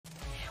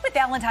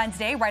with Valentine's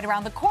Day right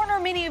around the corner,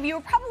 many of you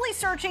are probably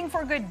searching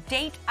for good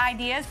date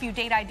ideas, few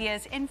date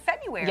ideas in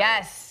February.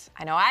 Yes,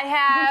 I know I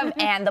have.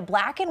 And the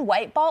black and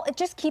white ball, it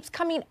just keeps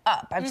coming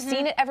up. I've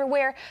seen it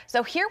everywhere.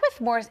 So here with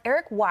more is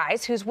Eric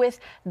Wise, who's with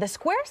the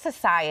Square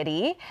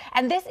Society.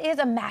 And this is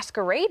a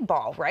masquerade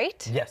ball,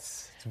 right?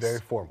 Yes, it's very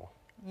formal.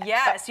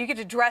 Yes, you get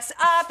to dress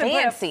up and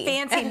put a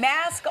fancy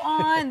mask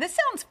on. This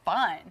sounds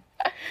fun.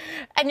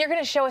 And you're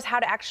going to show us how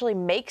to actually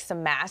make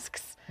some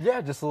masks.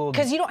 Yeah, just a little.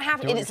 Because you don't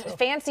have, it is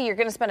fancy. You're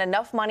going to spend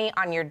enough money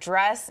on your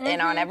dress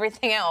and on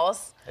everything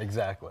else.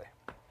 Exactly.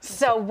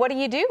 So what do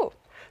you do?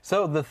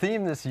 So the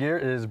theme this year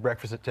is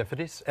Breakfast at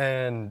Tiffany's.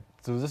 And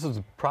so this is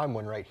a prime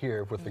one right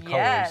here with the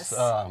colors.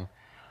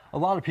 A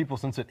lot of people,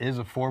 since it is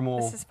a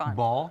formal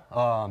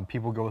ball,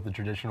 people go with the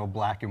traditional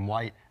black and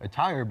white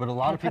attire, but a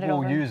lot of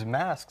people use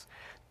masks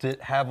to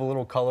have a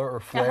little color or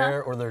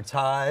flair or their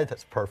tie.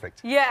 That's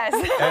perfect. Yes.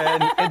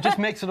 And it just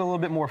makes it a little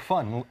bit more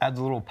fun, adds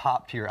a little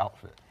pop to your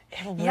outfit.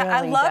 Yeah,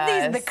 I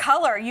love the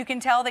color. You can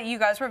tell that you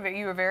guys were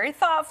very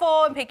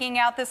thoughtful in picking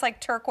out this like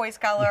turquoise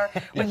color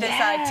with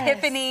this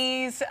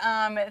Tiffany's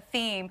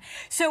theme.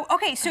 So,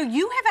 okay, so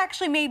you have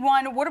actually made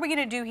one. What are we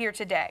going to do here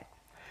today?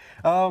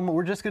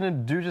 We're just going to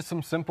do just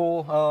some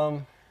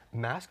simple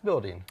mask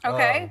building.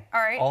 Okay,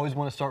 all right. Always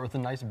want to start with a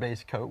nice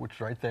base coat,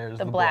 which right there is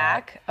the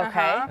black.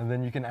 Okay. And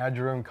then you can add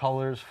your own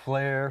colors,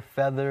 flair,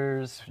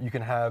 feathers. You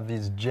can have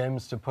these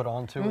gems to put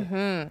onto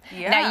it.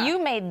 Yeah. Now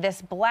you made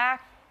this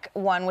black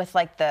one with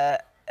like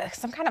the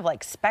some kind of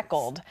like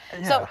speckled,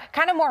 so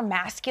kind of more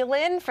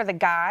masculine for the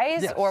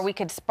guys, or we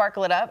could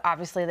sparkle it up,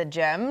 obviously the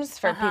gems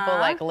for people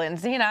like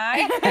Lindsay and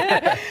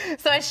I.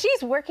 So as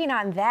she's working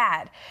on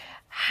that,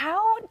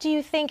 how do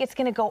you think it's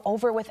going to go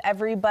over with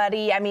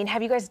everybody? I mean,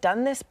 have you guys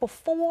done this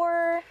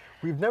before?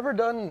 We've never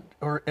done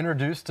or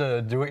introduced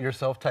a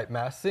do-it-yourself type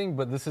mask thing,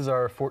 but this is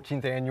our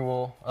 14th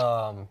annual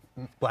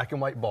black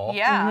and white ball.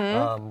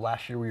 Yeah.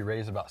 Last year we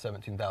raised about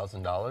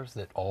 $17,000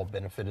 that all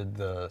benefited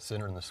the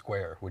center and the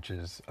square, which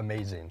is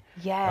amazing.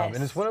 Yes.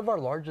 And it's one of our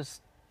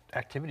largest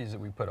activities that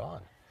we put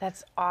on.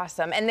 That's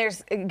awesome. And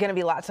there's going to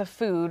be lots of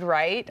food,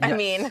 right? Yes. I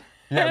mean,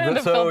 yeah,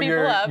 to so fill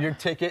people up. Your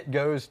ticket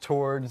goes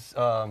towards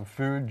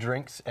food,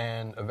 drinks,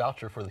 and a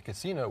voucher for the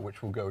casino,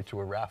 which will go to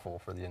a raffle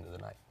for the end of the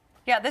night.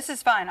 Yeah, this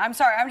is fun. I'm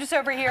sorry, I'm just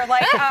over here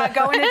like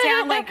going to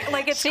town like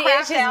it's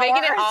craft she's hour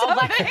making it or all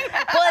black. something.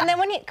 Well, and then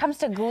when it comes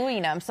to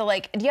gluing them, so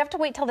like, do you have to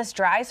wait till this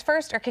dries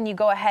first, or can you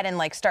go ahead and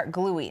like start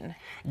gluing?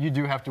 You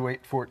do have to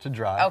wait for it to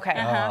dry. Okay.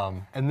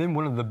 And then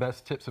one of the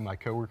best tips that my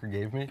coworker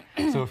gave me,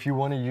 so if you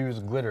want to use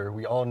glitter,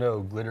 we all know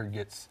glitter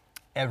gets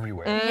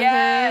everywhere.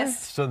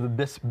 Yes. So the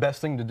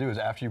best thing to do is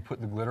after you put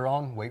the glitter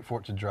on, wait for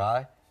it to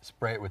dry,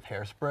 spray it with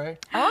hairspray.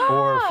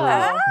 Or for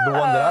the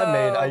one that I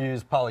made, I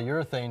use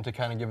polyurethane to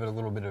kind of give it a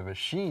little bit of a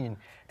sheen,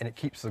 and it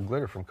keeps the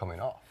glitter from coming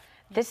off.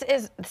 This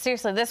is,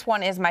 seriously, this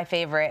one is my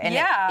favorite. And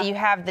you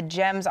have the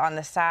gems on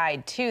the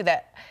side too,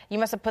 that you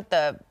must have put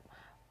the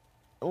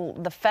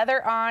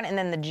feather on and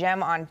then the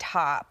gem on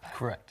top.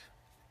 Correct.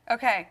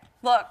 Okay,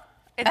 look.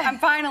 I'm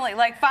finally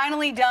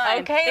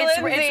done. Okay,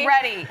 it's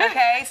ready.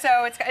 Okay,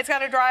 so it's got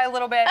to dry a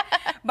little bit,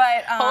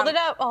 but hold it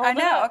up. I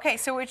know. Okay,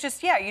 so it's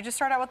just you just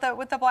start out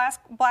with the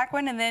black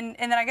one, and then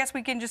I guess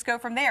we can just go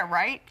from there,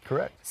 right?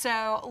 Correct.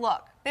 So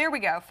look, there we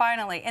go,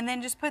 finally, and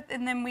then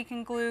then we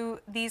can glue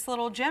these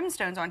little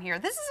gemstones on here.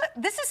 This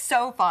is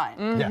so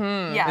fun.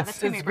 Yeah, that's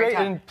gonna be a great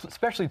time. And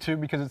especially too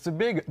because it's a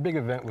big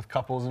event with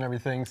couples and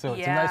everything. So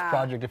it's a nice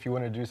project if you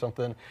want to do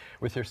something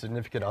with your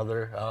significant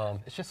other.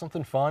 It's just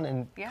something fun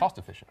and cost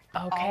efficient.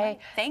 Okay.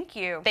 Thank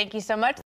you. Thank you so much.